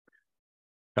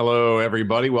Hello,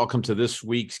 everybody. Welcome to this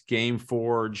week's Game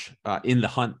Forge In the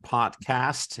Hunt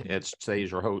podcast. Today's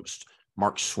your host,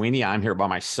 Mark Sweeney. I'm here by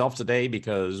myself today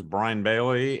because Brian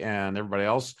Bailey and everybody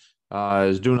else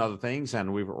is doing other things,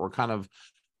 and we're kind of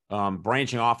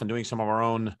branching off and doing some of our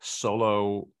own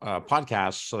solo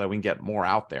podcasts so that we can get more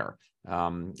out there.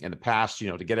 In the past,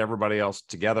 to get everybody else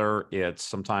together, it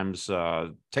sometimes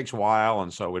takes a while,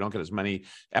 and so we don't get as many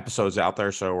episodes out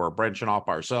there. So we're branching off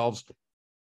by ourselves,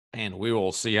 and we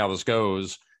will see how this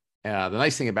goes. The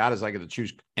nice thing about it is I get to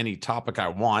choose any topic I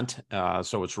want.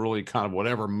 So it's really kind of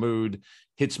whatever mood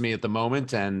hits me at the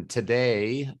moment. And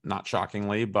today, not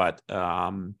shockingly, but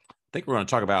I think we're going to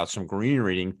talk about some green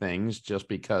reading things just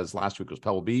because last week was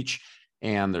Pebble Beach.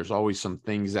 And there's always some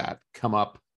things that come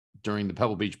up during the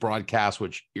Pebble Beach broadcast,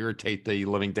 which irritate the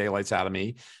living daylights out of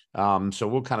me. So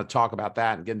we'll kind of talk about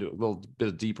that and get into a little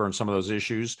bit deeper in some of those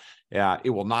issues. It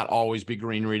will not always be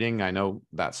green reading. I know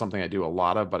that's something I do a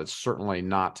lot of, but it's certainly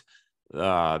not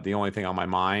the only thing on my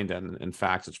mind. And in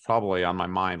fact, it's probably on my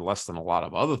mind less than a lot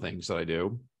of other things that I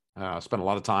do. I spend a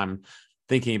lot of time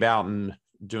thinking about and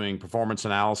doing performance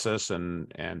analysis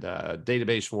and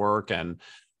database work and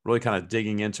really kind of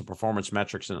digging into performance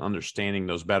metrics and understanding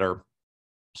those better.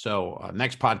 So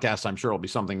next podcast, I'm sure it'll be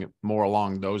something more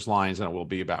along those lines than it will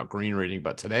be about green reading.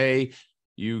 But today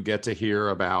you get to hear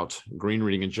about green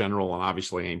reading in general, and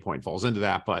obviously Aimpoint falls into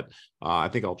that. But I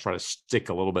think I'll try to stick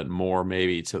a little bit more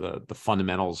maybe to the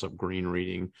fundamentals of green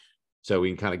reading so we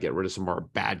can kind of get rid of some more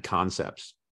bad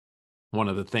concepts. One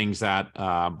of the things that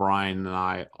Brian and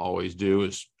I always do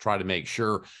is try to make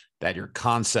sure that your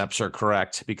concepts are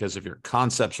correct, because if your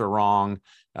concepts are wrong,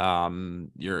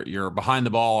 you're behind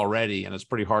the ball already, and it's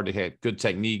pretty hard to hit good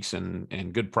techniques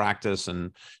and good practice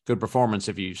and good performance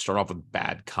if you start off with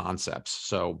bad concepts.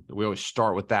 So we always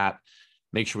start with that.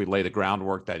 Make sure we lay the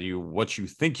groundwork that what you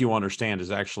think you understand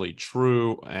is actually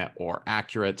true or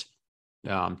accurate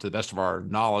to the best of our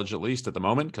knowledge, at least at the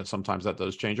moment, because sometimes that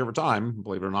does change over time,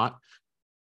 believe it or not.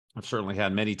 I've certainly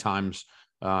had many times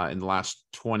in the last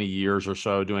 20 years or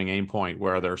so doing Aimpoint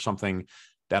where there's something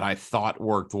that I thought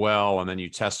worked well, and then you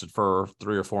test it for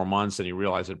 3 or 4 months and you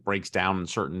realize it breaks down in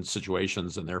certain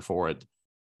situations, and therefore it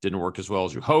didn't work as well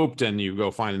as you hoped, and you go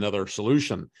find another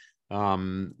solution.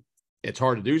 It's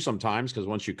hard to do sometimes because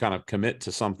once you kind of commit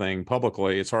to something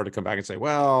publicly, it's hard to come back and say,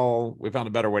 well, we found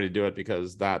a better way to do it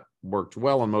because that worked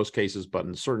well in most cases, but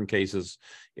in certain cases,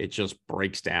 it just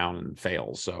breaks down and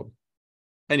fails. So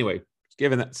anyway,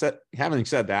 having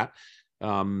said that,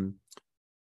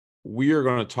 we are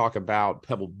going to talk about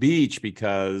Pebble Beach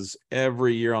because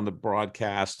every year on the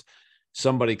broadcast,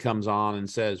 somebody comes on and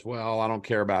says, well, I don't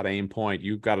care about Aimpoint.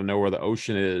 You've got to know where the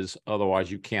ocean is. Otherwise,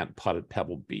 you can't putt at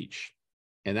Pebble Beach.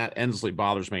 And that endlessly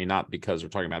bothers me, not because they're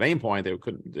talking about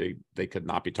Aimpoint. They could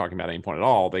not be talking about Aimpoint at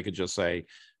all. They could just say,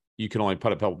 you can only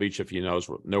putt at Pebble Beach if you know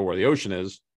where the ocean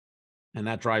is. And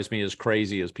that drives me as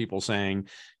crazy as people saying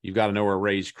you've got to know where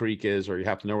Rays Creek is, or you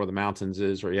have to know where the mountains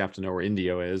is, or you have to know where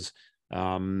Indio is.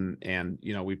 And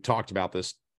we've talked about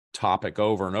this topic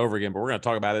over and over again, but we're going to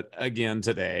talk about it again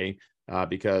today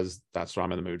because that's what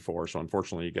I'm in the mood for. So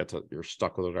unfortunately, you're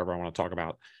stuck with whatever I want to talk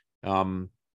about.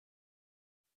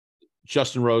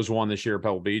 Justin Rose won this year at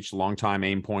Pebble Beach, longtime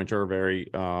aim pointer, very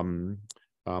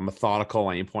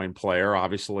methodical aim point player.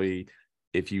 Obviously,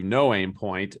 if you know aim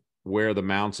point, where the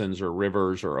mountains or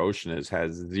rivers or ocean is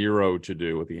has zero to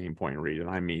do with the Aimpoint read, and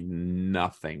I mean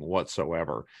nothing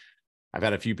whatsoever. I've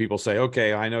had a few people say,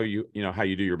 okay, I know you know how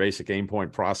you do your basic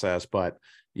Aimpoint process, but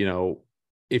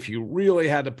if you really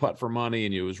had to putt for money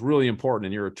and it was really important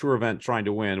and you're a tour event trying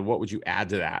to win, what would you add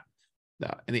to that?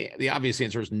 And the obvious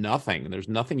answer is nothing. There's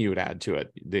nothing you would add to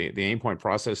it. The Aimpoint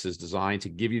process is designed to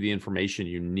give you the information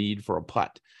you need for a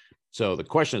putt. So the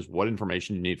question is, what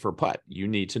information you need for a putt? You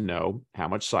need to know how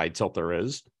much side tilt there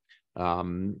is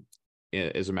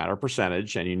as a matter of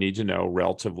percentage, and you need to know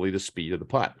relatively the speed of the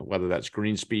putt, whether that's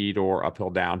green speed or uphill,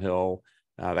 downhill.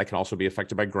 That can also be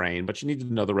affected by grain, but you need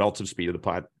to know the relative speed of the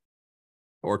putt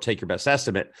or take your best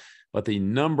estimate. But the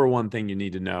number one thing you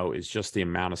need to know is just the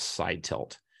amount of side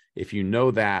tilt. If you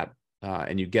know that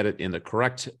and you get it in the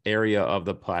correct area of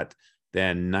the putt,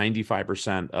 then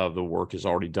 95% of the work is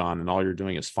already done. And all you're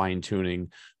doing is fine tuning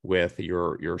with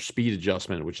your speed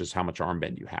adjustment, which is how much arm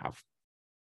bend you have.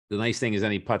 The nice thing is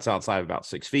any putts outside of about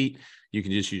 6 feet, you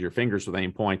can just use your fingers with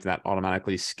Aimpoint, and that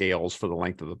automatically scales for the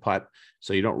length of the putt.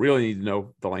 So you don't really need to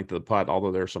know the length of the putt,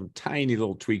 although there are some tiny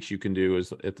little tweaks you can do if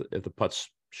the putt's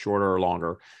shorter or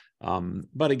longer.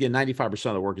 But again, 95%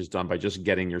 of the work is done by just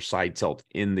getting your side tilt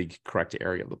in the correct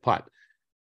area of the putt.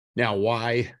 Now,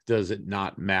 why does it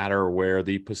not matter where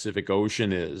the Pacific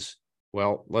Ocean is?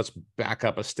 Well, let's back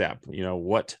up a step.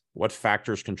 What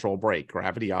factors control break?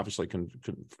 Gravity obviously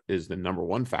is the number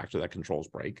one factor that controls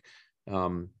break.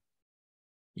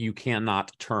 You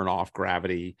cannot turn off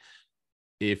gravity.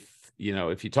 If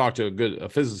you talk to a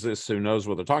physicist who knows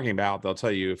what they're talking about, they'll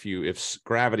tell you if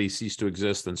gravity ceased to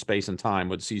exist, then space and time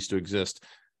would cease to exist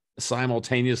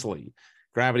simultaneously.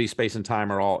 Gravity, space, and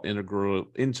time are all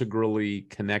integrally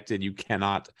connected. You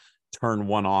cannot turn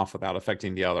one off without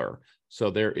affecting the other. So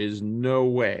there is no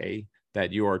way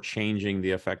that you are changing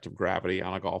the effect of gravity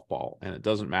on a golf ball. And it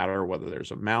doesn't matter whether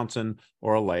there's a mountain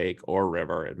or a lake or a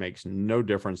river. It makes no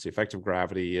difference. The effect of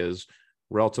gravity is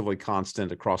relatively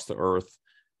constant across the earth.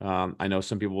 I know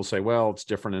some people will say, well, it's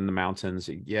different in the mountains.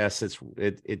 Yes,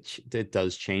 it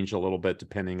does change a little bit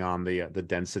depending on the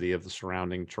density of the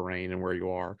surrounding terrain and where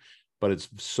you are, but it's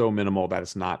so minimal that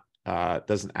it's not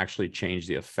doesn't actually change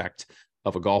the effect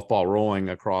of a golf ball rolling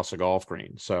across a golf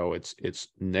green. So it's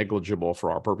negligible for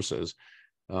our purposes.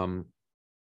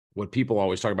 What people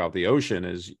always talk about the ocean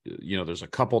is, there's a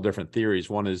couple different theories.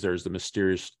 One is there's the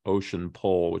mysterious ocean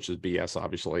pull, which is BS,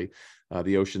 obviously.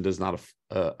 The ocean does not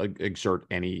exert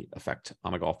any effect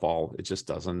on a golf ball. It just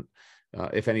doesn't.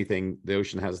 If anything, the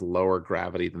ocean has lower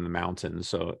gravity than the mountains.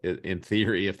 So in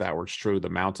theory, if that were true, the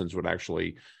mountains would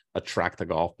actually attract the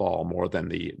golf ball more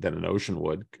than an ocean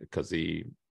would, because the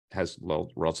has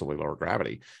relatively lower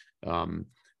gravity.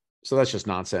 So that's just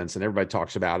nonsense. And everybody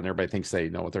talks about it and everybody thinks they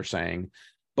know what they're saying.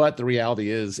 But the reality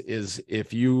is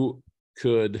if you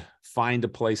could find a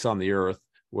place on the earth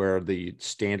where the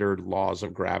standard laws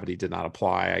of gravity did not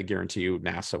apply, I guarantee you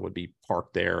NASA would be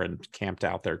parked there and camped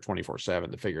out there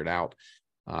 24/7 to figure it out.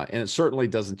 And it certainly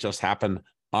doesn't just happen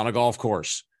on a golf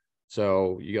course.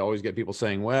 So you always get people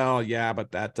saying, well, yeah,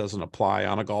 but that doesn't apply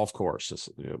on a golf course. It's,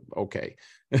 okay.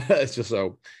 It's just,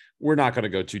 so we're not going to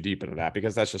go too deep into that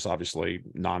because that's just obviously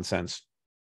nonsense.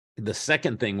 The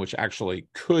second thing, which actually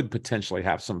could potentially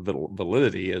have some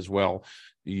validity as well,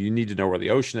 you need to know where the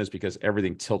ocean is because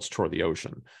everything tilts toward the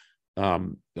ocean.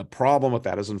 The problem with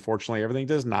that is, unfortunately, everything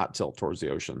does not tilt towards the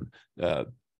ocean.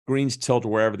 Greens tilt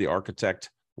wherever the architect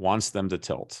wants them to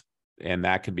tilt. And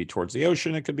that could be towards the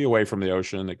ocean. It could be away from the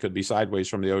ocean. It could be sideways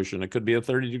from the ocean. It could be a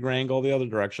 30-degree angle the other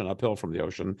direction, uphill from the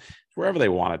ocean, wherever they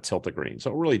want to tilt the green.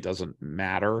 So it really doesn't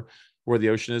matter where the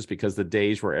ocean is, because the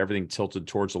days where everything tilted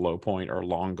towards the low point are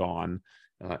long gone.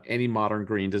 Any modern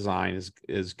green design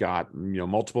is got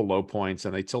multiple low points,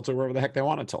 and they tilt it wherever the heck they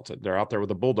want to tilt it. They're out there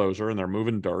with a bulldozer and they're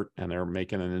moving dirt and they're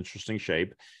making an interesting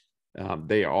shape.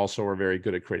 They also are very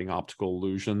good at creating optical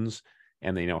illusions,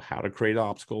 and they know how to create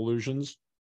optical illusions.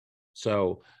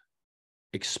 So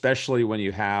especially when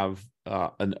you have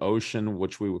an ocean,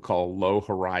 which we would call low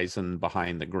horizon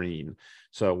behind the green.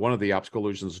 So one of the optical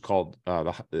illusions is called,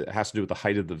 it has to do with the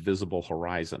height of the visible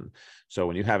horizon. So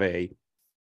when you have a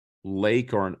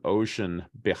lake or an ocean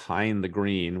behind the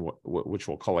green, which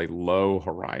we'll call a low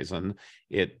horizon,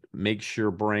 it makes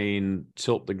your brain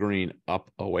tilt the green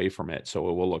up away from it. So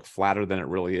it will look flatter than it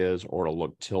really is, or it will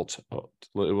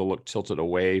look tilted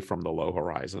away from the low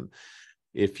horizon.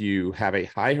 If you have a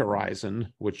high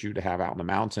horizon, which you'd have out in the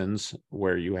mountains,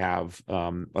 where you have,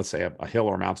 let's say, a hill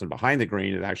or a mountain behind the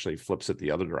green, it actually flips it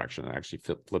the other direction. It actually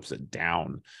flips it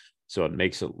down. So it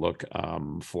makes it look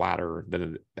flatter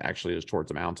than it actually is towards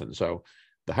the mountain. So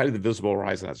the height of the visible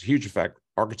horizon has a huge effect.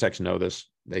 Architects know this.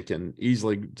 They can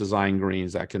easily design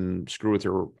greens that can screw with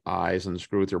your eyes and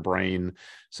screw with your brain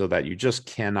so that you just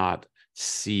cannot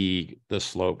see the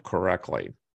slope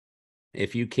correctly.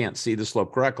 If you can't see the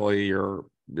slope correctly, you're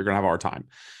going to have a hard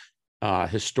time.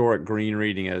 Historic green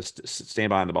reading is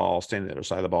stand behind the ball, stand on the other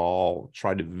side of the ball,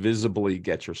 try to visibly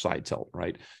get your side tilt,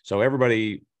 right? So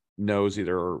everybody knows,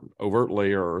 either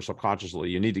overtly or subconsciously,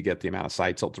 you need to get the amount of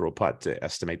side tilt through a putt to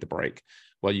estimate the break.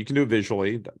 Well, you can do it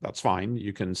visually. That's fine.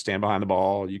 You can stand behind the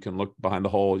ball. You can look behind the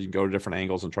hole. You can go to different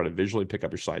angles and try to visually pick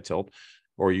up your side tilt.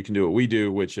 Or you can do what we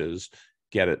do, which is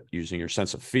get it using your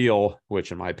sense of feel,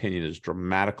 which in my opinion is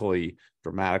dramatically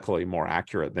more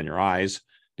accurate than your eyes,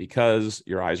 because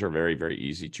your eyes are very, very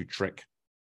easy to trick.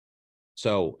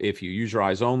 So if you use your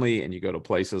eyes only and you go to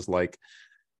places like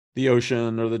the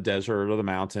ocean or the desert or the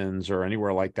mountains or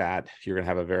anywhere like that, you're going to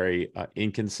have a very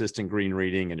inconsistent green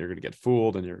reading, and you're going to get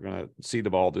fooled, and you're going to see the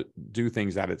ball do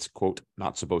things that it's, quote,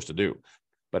 not supposed to do.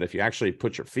 But if you actually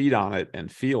put your feet on it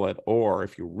and feel it, or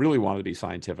if you really want to be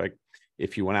scientific,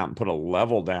 if you went out and put a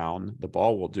level down, the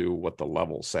ball will do what the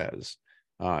level says.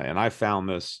 And I found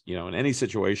this, in any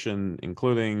situation,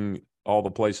 including all the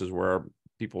places where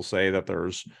people say that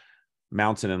there's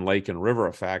mountain and lake and river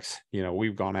effects.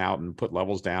 We've gone out and put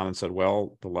levels down and said,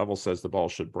 well, the level says the ball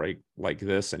should break like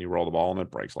this, and you roll the ball and it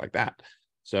breaks like that.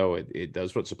 So it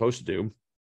does what it's supposed to do.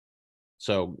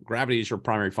 So gravity is your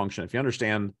primary function. If you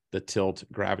understand the tilt,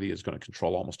 gravity is going to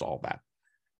control almost all of that.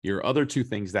 Your other two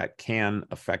things that can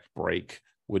affect brake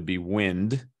would be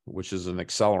wind, which is an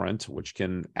accelerant, which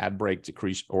can add brake,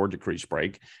 decrease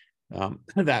brake.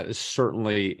 That is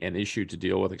certainly an issue to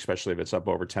deal with, especially if it's up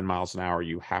over 10 miles an hour.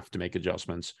 You have to make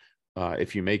adjustments.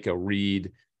 If you make a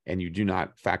read and you do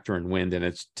not factor in wind and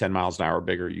it's 10 miles an hour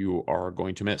bigger, you are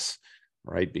going to miss,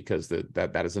 right? Because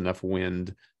that is enough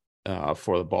wind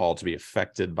for the ball to be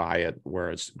affected by it, where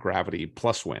it's gravity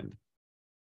plus wind.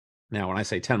 Now, when I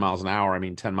say 10 miles an hour, I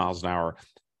mean 10 miles an hour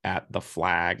at the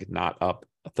flag, not up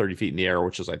 30 feet in the air,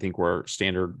 which is, I think, where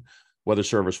standard weather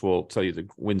service will tell you the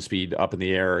wind speed up in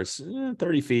the air is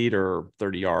 30 feet or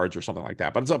 30 yards or something like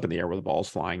that. But it's up in the air where the ball's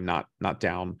flying, not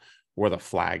down where the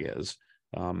flag is.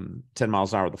 10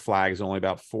 miles an hour at the flag is only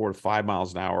about 4 to 5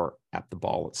 miles an hour at the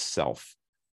ball itself.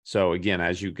 So again,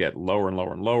 as you get lower and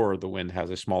lower and lower, the wind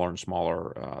has a smaller and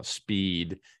smaller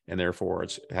speed, and therefore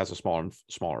it has a smaller and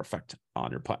smaller effect on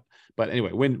your putt. But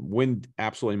anyway, wind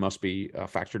absolutely must be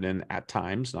factored in at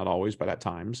times, not always, but at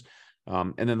times.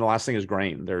 And then the last thing is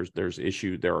grain. There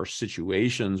are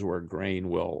situations where grain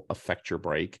will affect your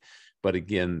brake, but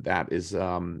again, that is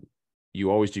you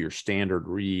always do your standard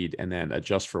read and then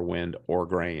adjust for wind or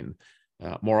grain.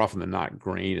 More often than not,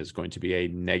 grain is going to be a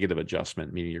negative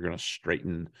adjustment, meaning you're going to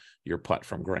straighten your putt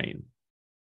from grain.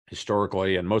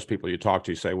 Historically, and most people you talk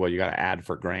to say, well, you got to add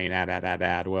for grain,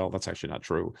 add. Well, that's actually not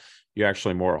true. You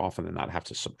actually more often than not have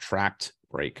to subtract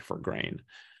brake for grain.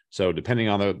 So depending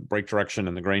on the brake direction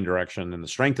and the grain direction and the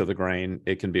strength of the grain,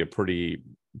 it can be a pretty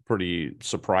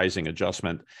surprising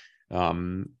adjustment.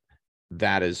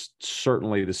 That is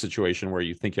certainly the situation where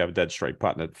you think you have a dead straight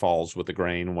putt and it falls with the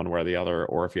grain one way or the other,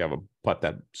 or if you have a putt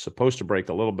that's supposed to break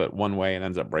a little bit one way and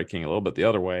ends up breaking a little bit the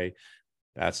other way,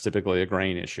 that's typically a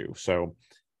grain issue. So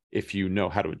if you know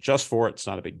how to adjust for it, it's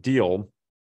not a big deal.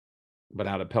 But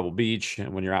out at Pebble Beach,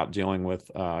 and when you're out dealing with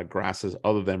grasses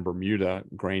other than Bermuda,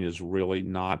 grain is really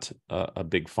not a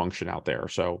big function out there.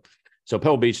 So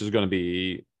Pebble Beach is going to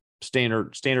be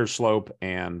standard slope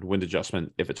and wind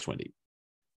adjustment if it's windy.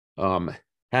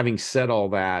 Having said all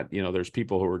that, there's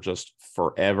people who are just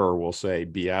forever will say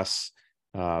BS,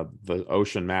 the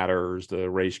ocean matters, the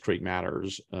Race Creek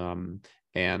matters.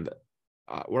 And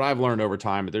what I've learned over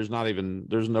time, there's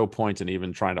no point in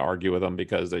even trying to argue with them,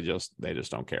 because they just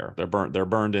don't care. They're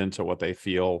burned into what they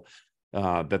feel,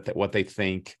 what they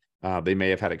think. They may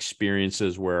have had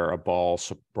experiences where a ball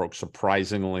broke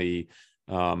surprisingly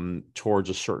towards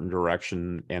a certain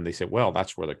direction, and they say, well,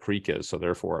 that's where the creek is, so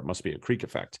therefore it must be a creek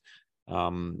effect.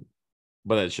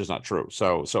 But it's just not true.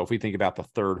 So if we think about the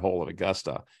third hole at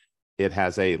Augusta, it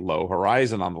has a low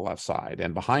horizon on the left side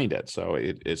and behind it, so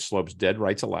it slopes dead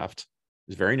right to left.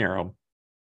 It's very narrow.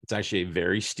 It's actually a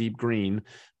very steep green,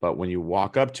 but when you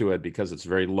walk up to it, because it's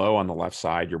very low on the left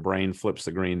side, your brain flips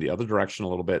the green the other direction a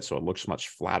little bit, so it looks much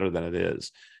flatter than it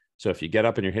is. So if you get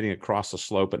up and you're hitting across the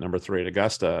slope at number 3 at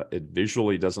Augusta, it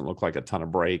visually doesn't look like a ton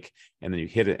of break, and then you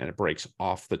hit it and it breaks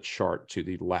off the chart to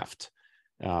the left.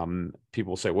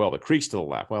 People say, well, the creek's to the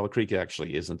left. Well, the creek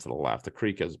actually isn't to the left. The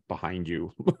creek is behind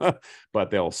you, but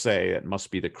they'll say it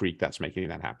must be the creek that's making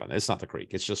that happen. It's not the creek.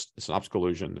 It's an optical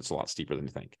illusion. It's a lot steeper than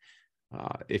you think.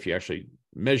 If you actually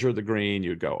measure the green,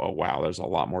 you'd go, oh, wow, there's a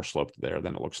lot more slope there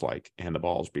than it looks like. And the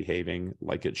ball's behaving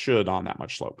like it should on that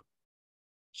much slope.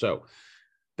 So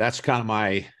that's kind of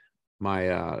my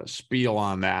spiel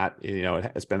on that.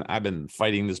 I've been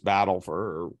fighting this battle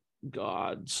for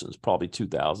since probably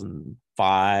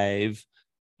 2005,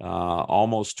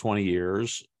 almost 20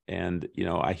 years. And,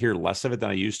 I hear less of it than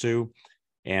I used to.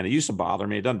 And it used to bother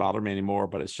me. It doesn't bother me anymore,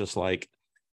 but it's just like,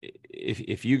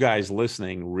 if you guys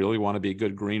listening really want to be a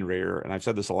good green reader, and I've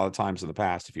said this a lot of times in the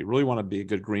past, if you really want to be a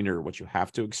good green reader, what you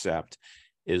have to accept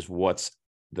is what's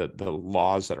the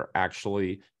laws that are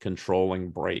actually controlling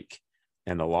brake.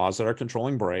 And the laws that are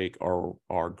controlling brake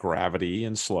are gravity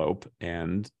and slope,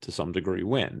 and to some degree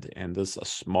wind, and this a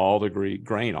small degree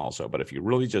grain also. But if you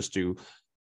really just do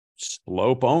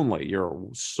slope only, you're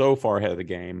so far ahead of the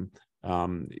game.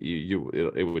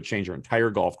 It would change your entire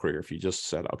golf career if you just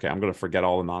said, okay, I'm going to forget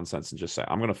all the nonsense and just say,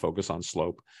 I'm going to focus on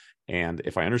slope. And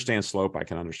if I understand slope, I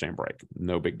can understand brake.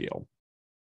 No big deal.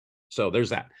 So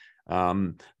there's that.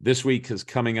 This week is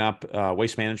coming up,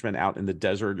 waste management out in the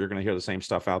desert. You're going to hear the same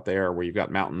stuff out there, where you've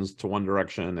got mountains to one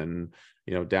direction and,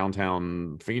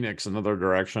 downtown Phoenix another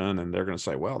direction. And they're going to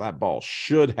say, well, that ball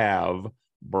should have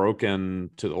broken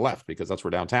to the left because that's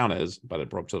where downtown is, but it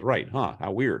broke to the right.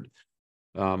 How weird.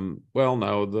 Well,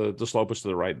 no, the slope is to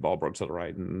the right, the ball broke to the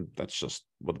right, and that's just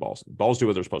what the balls do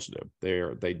what they're supposed to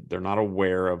do. They're not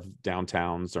aware of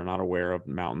downtowns, they're not aware of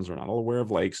mountains, they're not aware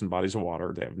of lakes and bodies of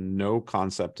water. They have no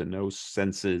concept and no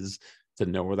senses to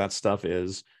know where that stuff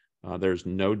is. There's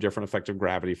no different effective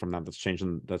gravity from that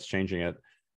that's changing it.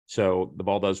 So the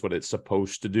ball does what it's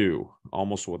supposed to do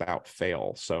almost without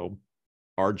fail. So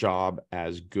our job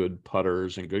as good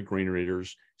putters and good green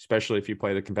readers, especially if you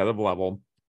play at a competitive level,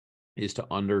 is to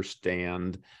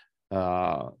understand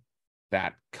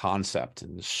that concept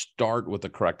and start with the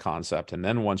correct concept. And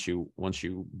then once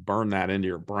you burn that into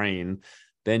your brain,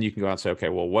 then you can go out and say, okay,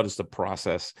 well, what is the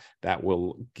process that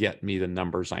will get me the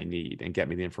numbers I need and get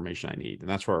me the information I need? And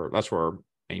that's where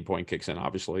Aimpoint kicks in.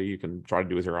 Obviously, you can try to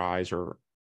do it with your eyes or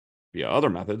via other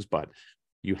methods, but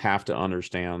you have to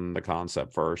understand the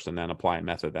concept first and then apply a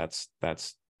method that's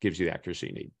gives you the accuracy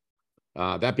you need.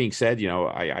 That being said,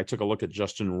 I took a look at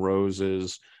Justin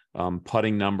Rose's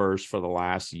putting numbers for the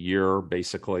last year,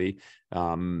 basically,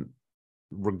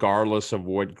 regardless of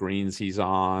what greens he's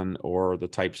on or the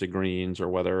types of greens or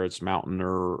whether it's mountain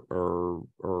or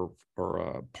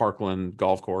Parkland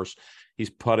golf course.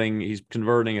 He's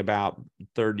converting about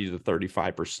 30 to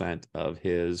 35% of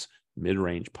his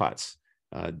mid-range putts.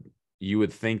 You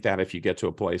would think that if you get to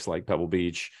a place like Pebble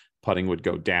Beach, putting would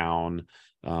go down,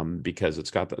 because it's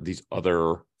got these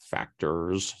other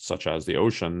factors such as the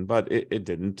ocean, but it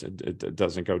didn't. It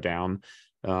doesn't go down.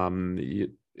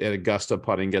 At Augusta,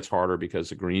 putting gets harder because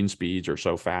the green speeds are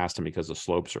so fast and because the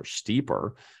slopes are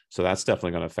steeper. So that's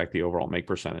definitely going to affect the overall make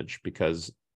percentage,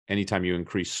 because anytime you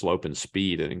increase slope and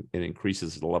speed, it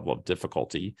increases the level of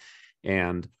difficulty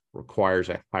and requires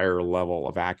a higher level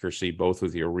of accuracy, both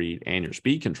with your read and your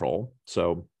speed control.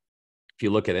 So if you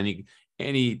look at any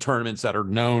tournaments that are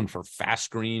known for fast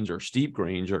greens or steep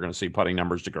greens, you're going to see putting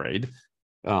numbers degrade.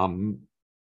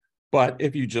 But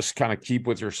if you just kind of keep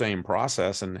with your same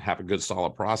process and have a good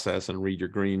solid process and read your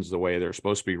greens the way they're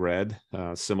supposed to be read,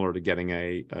 similar to getting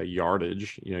a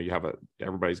yardage,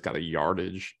 everybody's got a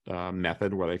yardage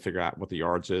method where they figure out what the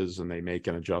yards is and they make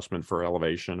an adjustment for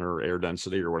elevation or air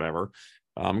density or whatever.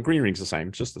 Green reading's the same,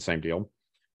 it's just the same deal.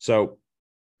 So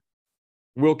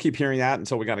we'll keep hearing that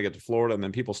until we got to get to Florida, and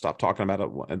then people stop talking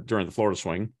about it during the Florida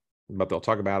swing, but they'll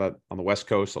talk about it on the West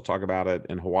Coast. They'll talk about it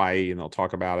in Hawaii, and they'll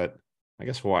talk about it. I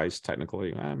guess Hawaii's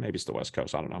technically, maybe it's the West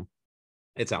Coast. I don't know.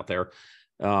 It's out there.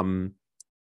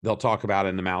 They'll talk about it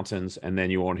in the mountains, and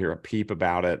then you won't hear a peep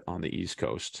about it on the East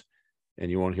Coast, and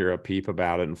you won't hear a peep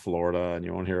about it in Florida, and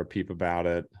you won't hear a peep about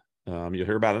it. You'll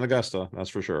hear about it in Augusta, that's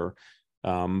for sure.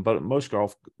 But most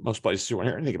places you won't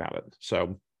hear anything about it.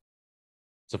 So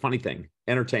it's a funny thing,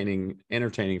 entertaining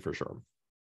for sure.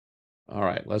 All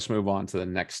right, let's move on to the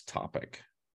next topic.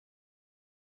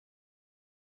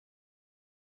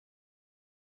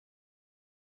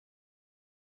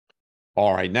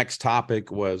 All right, next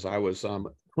topic was I was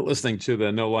listening to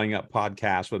the No Laying Up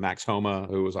podcast with Max Homa,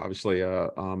 who was obviously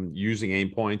using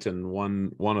Aimpoint and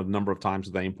one of a number of times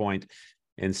with Aimpoint,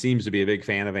 and seems to be a big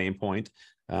fan of Aimpoint.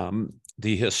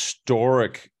 The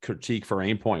historic critique for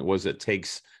Aimpoint was it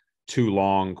takes too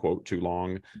long, quote, too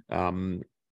long. And,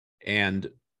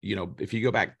 if you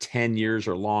go back 10 years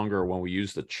or longer, when we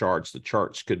use the charts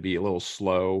could be a little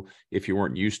slow if you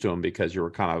weren't used to them, because you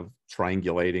were kind of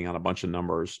triangulating on a bunch of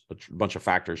numbers, a bunch of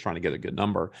factors trying to get a good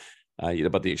number.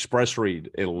 But the Express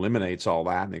Read, it eliminates all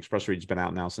that. And the Express Read's been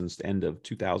out now since the end of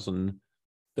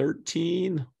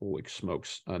 2013. Holy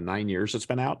smokes, 9 years it's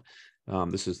been out.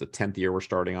 This is the 10th year we're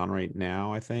starting on right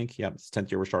now, I think. Yeah, it's the 10th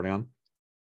year we're starting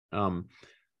on.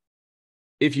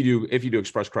 If you do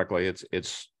Express correctly,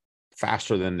 it's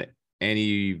faster than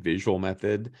any visual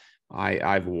method.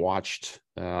 I've watched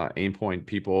Aimpoint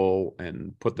people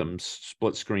and put them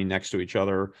split screen next to each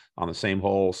other on the same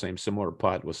hole, same similar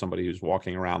putt, with somebody who's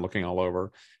walking around looking all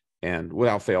over. And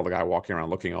without fail, the guy walking around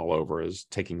looking all over is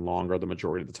taking longer the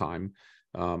majority of the time.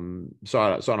 So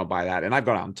I don't buy that. And I've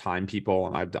gone out and timed people,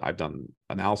 and I've done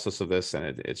analysis of this,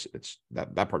 and it's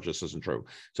that part just isn't true.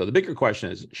 So the bigger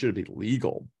question is, should it be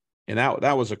legal? And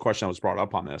that was a question that was brought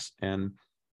up on this. And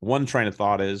one train of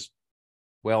thought is,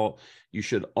 well, you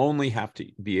should only have to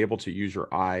be able to use your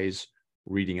eyes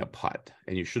reading a putt,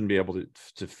 and you shouldn't be able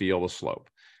to feel the slope.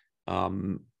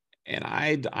 And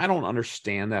I don't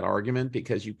understand that argument,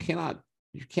 because you cannot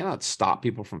stop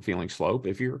people from feeling slope.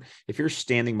 If you're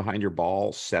standing behind your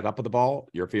ball, set up with the ball,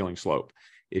 you're feeling slope.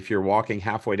 If you're walking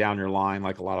halfway down your line,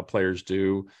 like a lot of players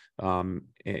do,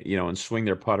 and swing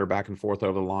their putter back and forth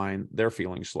over the line, they're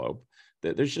feeling slope.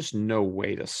 There's just no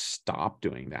way to stop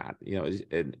doing that.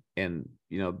 And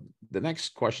the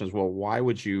next question is, well, why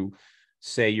would you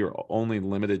say you're only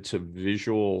limited to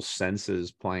visual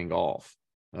senses playing golf?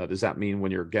 Does that mean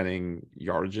when you're getting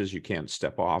yardages, you can't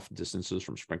step off distances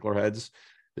from sprinkler heads?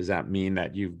 Does that mean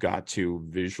that you've got to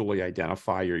visually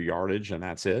identify your yardage and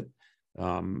that's it?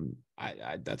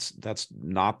 That's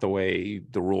not the way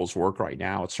the rules work right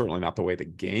now. It's certainly not the way the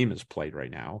game is played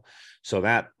right now. So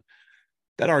that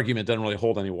argument doesn't really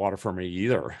hold any water for me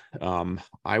either.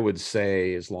 I would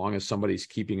say as long as somebody's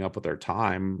keeping up with their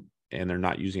time and they're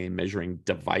not using a measuring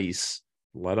device,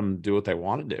 let them do what they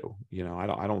want to do. You know,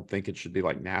 I don't think it should be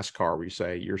like NASCAR where you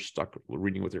say you're stuck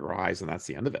reading with your eyes and that's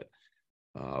the end of it.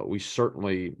 We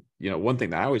certainly, one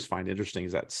thing that I always find interesting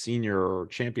is that senior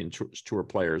champion tour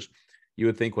players, you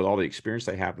would think with all the experience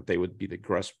they have that they would be the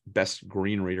best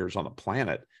green readers on the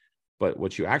planet. But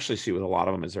what you actually see with a lot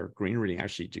of them is their green reading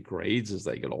actually degrades as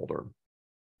they get older.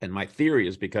 And my theory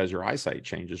is because your eyesight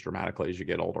changes dramatically as you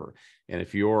get older. And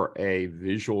if you're a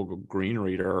visual green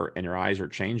reader and your eyes are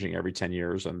changing every 10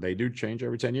 years, and they do change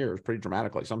every 10 years pretty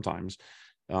dramatically sometimes,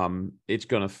 it's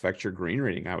going to affect your green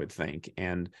reading, I would think.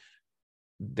 And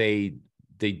they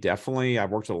definitely,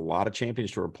 I've worked with a lot of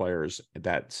Champions Tour players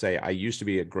that say, I used to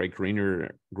be a great green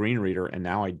reader, and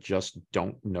now I just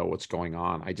don't know what's going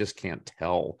on. I just can't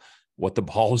tell what the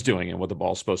ball is doing and what the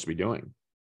ball is supposed to be doing.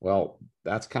 Well,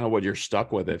 that's kind of what you're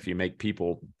stuck with if you make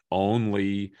people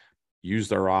only use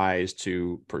their eyes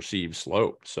to perceive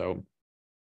slope. So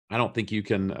I don't think you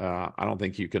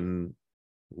can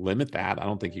limit that. I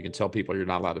don't think you can tell people you're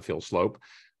not allowed to feel slope.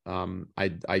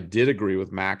 I did agree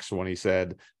with Max when he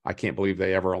said, I can't believe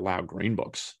they ever allowed green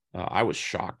books. I was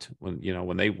shocked when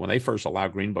they first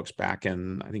allowed green books back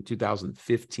in, I think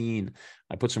 2015,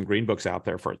 I put some green books out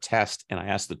there for a test. And I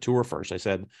asked the tour first, I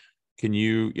said, can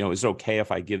is it okay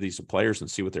if I give these to players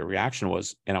and see what their reaction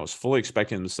was? And I was fully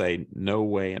expecting them to say, no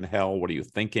way in hell. What are you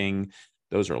thinking?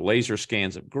 Those are laser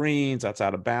scans of greens. That's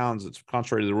out of bounds. It's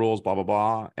contrary to the rules, blah, blah,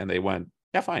 blah. And they went,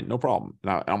 yeah, fine, no problem.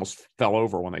 And I almost fell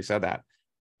over when they said that.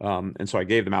 And so I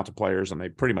gave them out to players, and they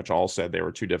pretty much all said they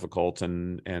were too difficult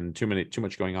and too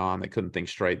much going on. They couldn't think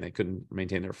straight, and they couldn't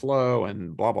maintain their flow,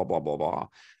 and blah blah blah blah blah.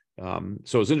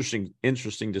 So it was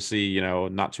interesting to see,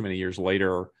 not too many years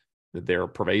later, that they're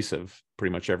pervasive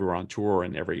pretty much everywhere on tour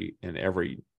and every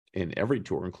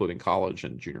tour, including college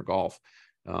and junior golf.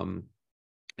 And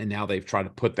now they've tried to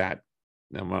put that.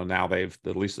 Well, now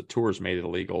at least the tours made it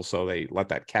illegal, so they let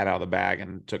that cat out of the bag,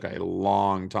 and it took a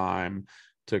long time.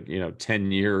 Took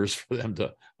 10 years for them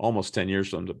to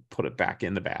put it back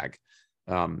in the bag.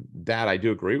 That I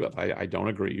do agree with. I don't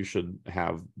agree you should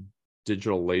have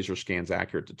digital laser scans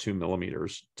accurate to 2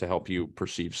 millimeters to help you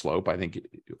perceive slope. I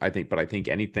think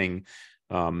anything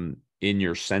in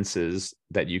your senses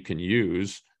that you can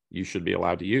use, you should be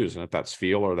allowed to use. And if that's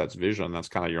feel or that's vision, that's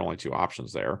kind of your only two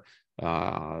options there.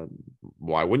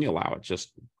 Why wouldn't you allow it?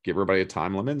 Just give everybody a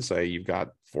time limit and say you've got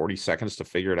 40 seconds to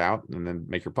figure it out, and then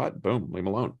make your putt. Boom, leave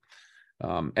them alone.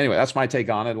 Anyway, that's my take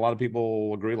on it. A lot of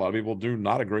people agree, a lot of people do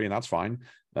not agree, and that's fine.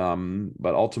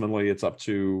 But ultimately, it's up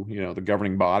to the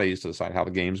governing bodies to decide how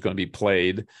the game is going to be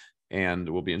played, and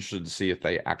we'll be interested to see if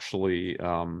they actually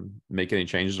make any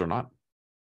changes or not.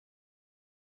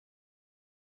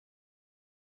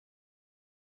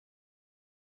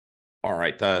 All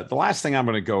right. The last thing I'm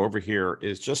going to go over here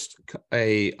is just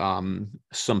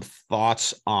some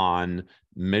thoughts on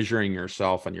measuring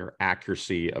yourself and your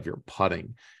accuracy of your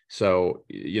putting. So,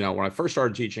 when I first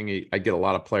started teaching, I get a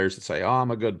lot of players that say, oh, I'm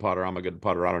a good putter. I'm a good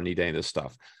putter. I don't need any of this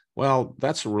stuff. Well,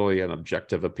 that's really an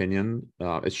objective opinion.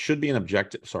 It should be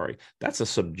that's a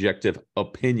subjective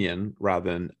opinion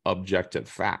rather than objective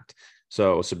fact.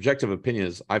 So subjective opinion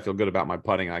is, I feel good about my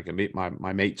putting. I can beat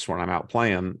my mates when I'm out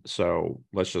playing. So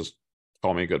let's just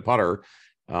call me a good putter,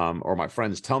 or my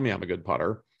friends tell me I'm a good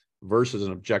putter, versus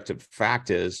an objective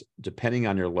fact is, depending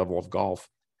on your level of golf,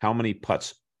 how many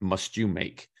putts must you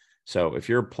make? So if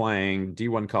you're playing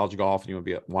D1 college golf and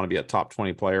you want to be a top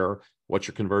 20 player, what's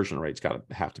your conversion rate's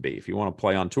have to be? If you want to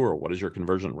play on tour, what does your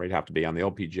conversion rate have to be on the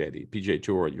LPGA, the PGA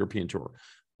Tour, the European Tour,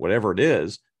 whatever it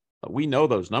is? We know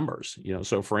those numbers.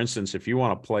 So for instance, if you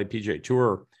want to play PGA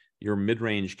Tour, your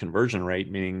mid-range conversion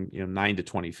rate, meaning 9 to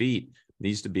 20 feet,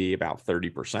 needs to be about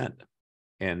 30%.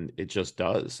 And it just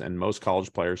does. And most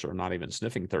college players are not even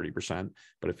sniffing 30%.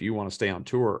 But if you want to stay on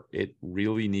tour, it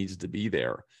really needs to be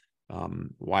there.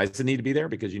 Why does it need to be there?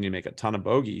 Because you need to make a ton of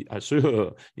you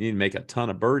need to make a ton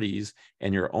of birdies,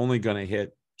 and you're only going to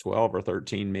hit 12 or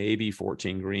 13, maybe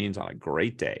 14 greens on a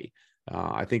great day.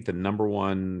 I think the number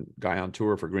one guy on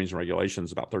tour for greens and regulations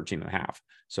is about 13 and a half.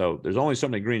 So there's only so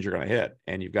many greens you're going to hit,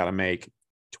 and you've got to make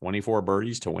 24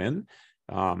 birdies to win.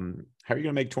 How are you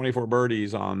going to make 24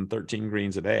 birdies on 13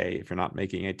 greens a day if you're not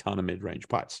making a ton of mid-range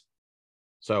putts?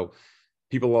 So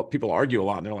people argue a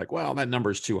lot, and they're like, well, that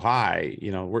number is too high.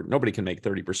 Nobody can make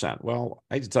 30%. Well,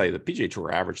 I have to tell you, the PGA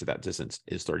Tour average of that distance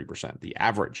is 30%. The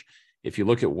average, if you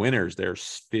look at winners,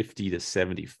 there's 50 to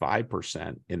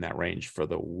 75% in that range for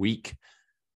the week.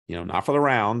 Not for the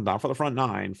round, not for the front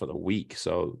nine, for the week.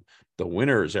 So the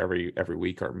winners every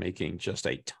week are making just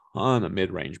a ton of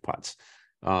mid-range putts.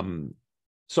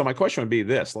 So my question would be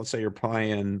this: let's say you're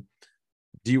playing.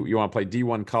 You want to play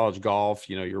D1 college golf?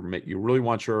 You really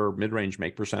want your mid-range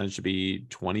make percentage to be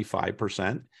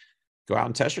 25%. Go out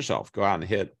and test yourself. Go out and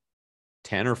hit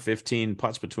 10 or 15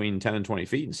 putts between 10 and 20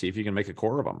 feet and see if you can make a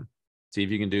quarter of them. See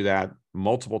if you can do that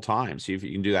multiple times. See if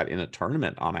you can do that in a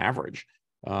tournament on average.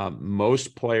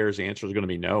 Most players' answer is going to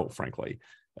be no, frankly.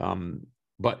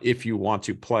 But if you want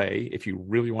to play, if you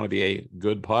really want to be a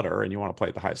good putter and you want to play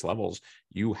at the highest levels,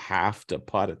 you have to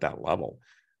putt at that level.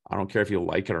 I don't care if you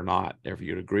like it or not, if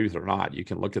you'd agree with it or not. You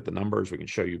can look at the numbers. We can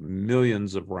show you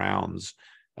millions of rounds,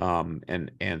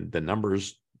 and the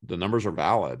numbers are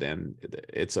valid, and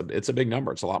it's a big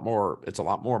number. It's a lot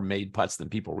more made putts than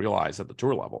people realize at the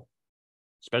tour level,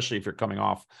 especially if you're coming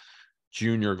off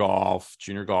junior golf,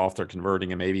 they're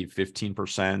converting at maybe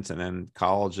 15%, and then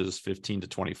college is 15 to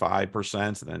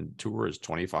 25%, and then tour is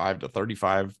 25 to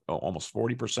 35, almost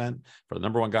 40%. For the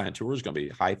number one guy in tour is going to be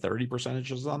high 30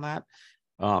 percentages on that.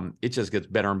 It just gets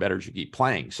better and better as you keep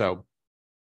playing. So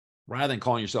rather than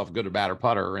calling yourself a good or bad or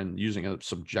putter and using a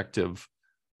subjective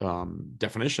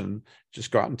definition,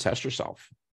 just go out and test yourself.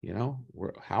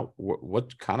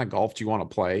 What kind of golf do you want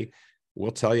to play?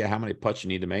 We'll tell you how many putts you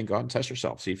need to make. Go out and test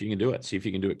yourself. See if you can do it. See if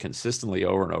you can do it consistently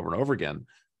over and over and over again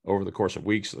over the course of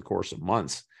weeks, the course of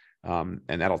months. And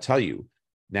that'll tell you.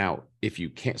 Now, if you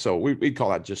can't, so we'd call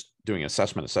that just doing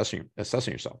assessing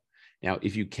yourself. Now,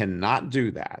 if you cannot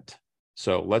do that,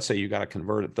 so let's say you got to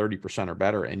convert at 30% or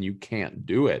better and you can't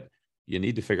do it, you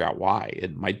need to figure out why.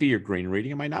 It might be your green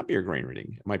reading. It might not be your green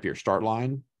reading. It might be your start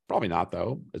line. Probably not,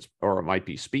 though. Or it might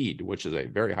be speed, which is a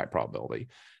very high probability.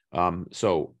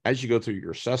 So as you go through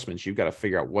your assessments, you've got to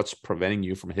figure out what's preventing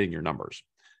you from hitting your numbers.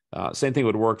 Same thing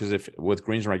would work as if with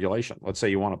greens and regulation. Let's say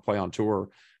you want to play on tour,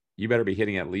 you better be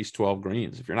hitting at least 12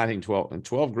 greens. If you're not hitting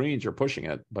 12 greens, you're pushing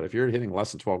it. But if you're hitting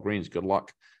less than 12 greens, good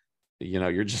luck.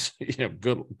 You're just,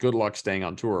 good luck staying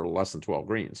on tour less than 12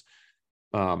 greens.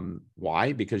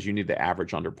 Why? Because you need to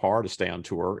average under par to stay on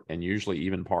tour. And usually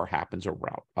even par happens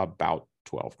around about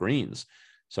 12 greens.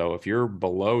 So if you're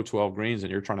below 12 greens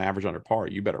and you're trying to average under par,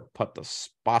 you better put the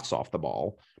spots off the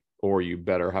ball, or you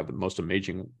better have the most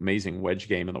amazing wedge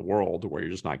game in the world where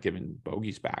you're just not giving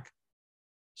bogeys back.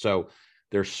 So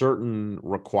there's certain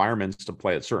requirements to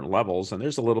play at certain levels, and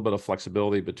there's a little bit of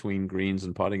flexibility between greens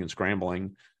and putting and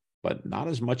scrambling, but not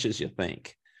as much as you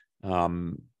think.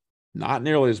 Not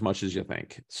nearly as much as you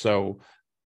think. So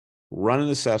run an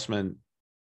assessment.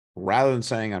 Rather than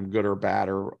saying I'm good or bad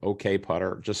or okay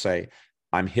putter, just say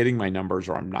I'm hitting my numbers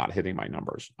or I'm not hitting my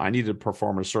numbers. I need to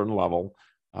perform at a certain level.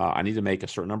 I need to make a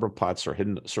certain number of putts or hit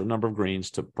a certain number of greens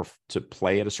to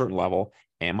play at a certain level.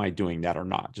 Am I doing that or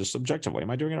not? Just subjectively, am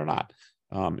I doing it or not?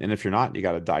 And if you're not, you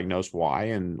got to diagnose why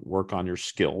and work on your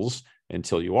skills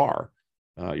until you are.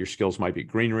 Your skills might be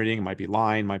green reading, might be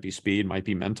line, might be speed, might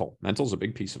be mental. Mental is a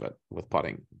big piece of it with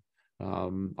putting.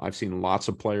 I've seen lots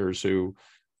of players who,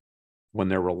 when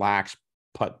they're relaxed,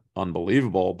 putt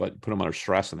unbelievable, but put them under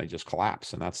stress and they just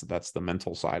collapse. And that's the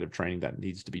mental side of training that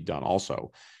needs to be done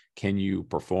also. Can you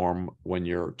perform when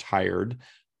you're tired,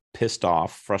 pissed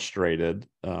off, frustrated,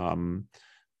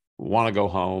 want to go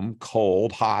home,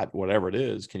 cold, hot, whatever it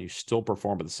is? Can you still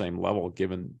perform at the same level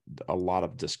given a lot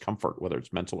of discomfort, whether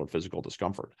it's mental or physical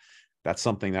discomfort? That's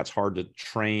something that's hard to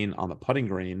train on the putting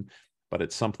green, but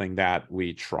it's something that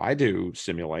we try to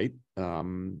simulate.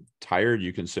 Tired,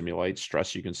 you can simulate.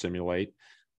 Stress, you can simulate.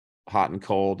 Hot and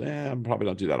cold, probably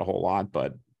don't do that a whole lot,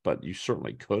 but you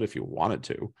certainly could if you wanted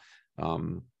to.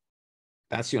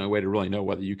 That's the only way to really know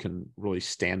whether you can really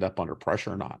stand up under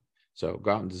pressure or not. So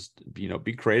go out and just,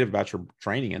 be creative about your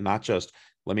training and not just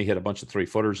let me hit a bunch of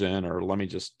 3-footers in, or let me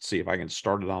just see if I can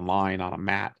start it online on a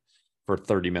mat for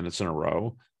 30 minutes in a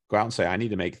row. Go out and say, I need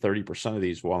to make 30% of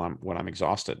these when I'm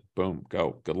exhausted. Boom,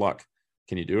 go. Good luck.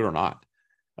 Can you do it or not?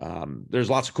 There's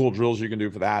lots of cool drills you can do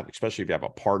for that, especially if you have a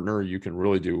partner. You can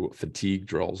really do fatigue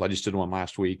drills. I just did one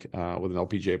last week with an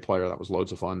LPGA player. That was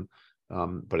loads of fun.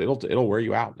 But it'll wear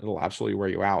you out. It'll absolutely wear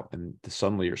you out. And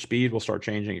suddenly your speed will start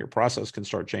changing. Your process can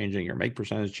start changing. Your make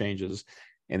percentage changes.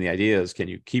 And the idea is, can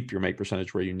you keep your make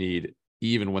percentage where you need,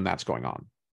 even when that's going on?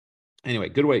 Anyway,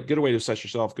 good way to assess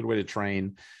yourself, good way to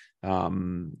train.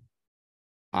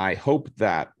 I hope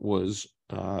that was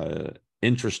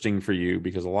interesting for you,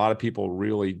 because a lot of people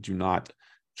really do not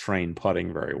train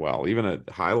putting very well. Even at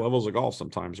high levels of golf,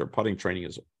 sometimes their putting training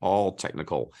is all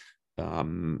technical.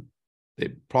 They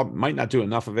probably might not do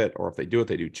enough of it, or if they do it,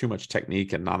 they do too much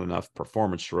technique and not enough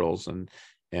performance drills and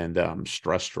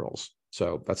stress drills.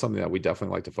 So that's something that we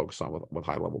definitely like to focus on with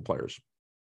high level players.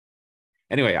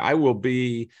 Anyway, I will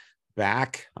be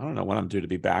back. I don't know when I'm due to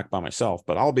be back by myself,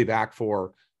 but I'll be back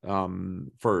for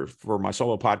my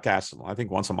solo podcast. I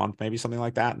think once a month, maybe something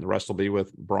like that. And the rest will be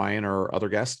with Brian or other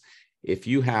guests. If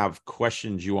you have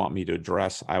questions you want me to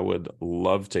address, I would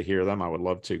love to hear them. I would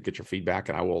love to get your feedback,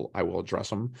 and I will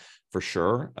address them for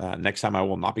sure. Next time I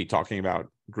will not be talking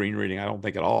about green reading, I don't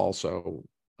think at all. So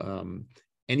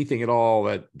anything at all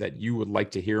that you would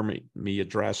like to hear me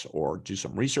address or do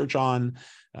some research on,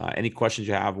 any questions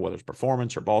you have, whether it's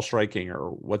performance or ball striking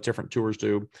or what different tours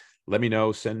do, let me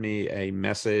know. Send me a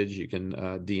message. You can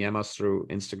DM us through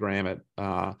Instagram at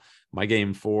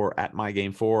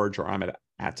MyGameForge, or I'm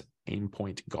at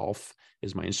Aimpoint Golf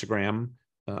is my Instagram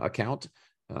account.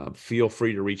 Feel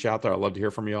free to reach out there. I'd love to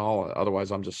hear from you all.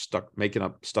 Otherwise, I'm just stuck making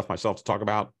up stuff myself to talk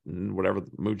about, and whatever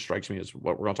mood strikes me is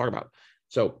what we're going to talk about.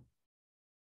 So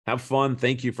have fun.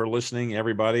 Thank you for listening,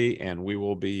 everybody, and we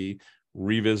will be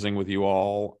revisiting with you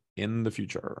all in the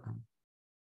future.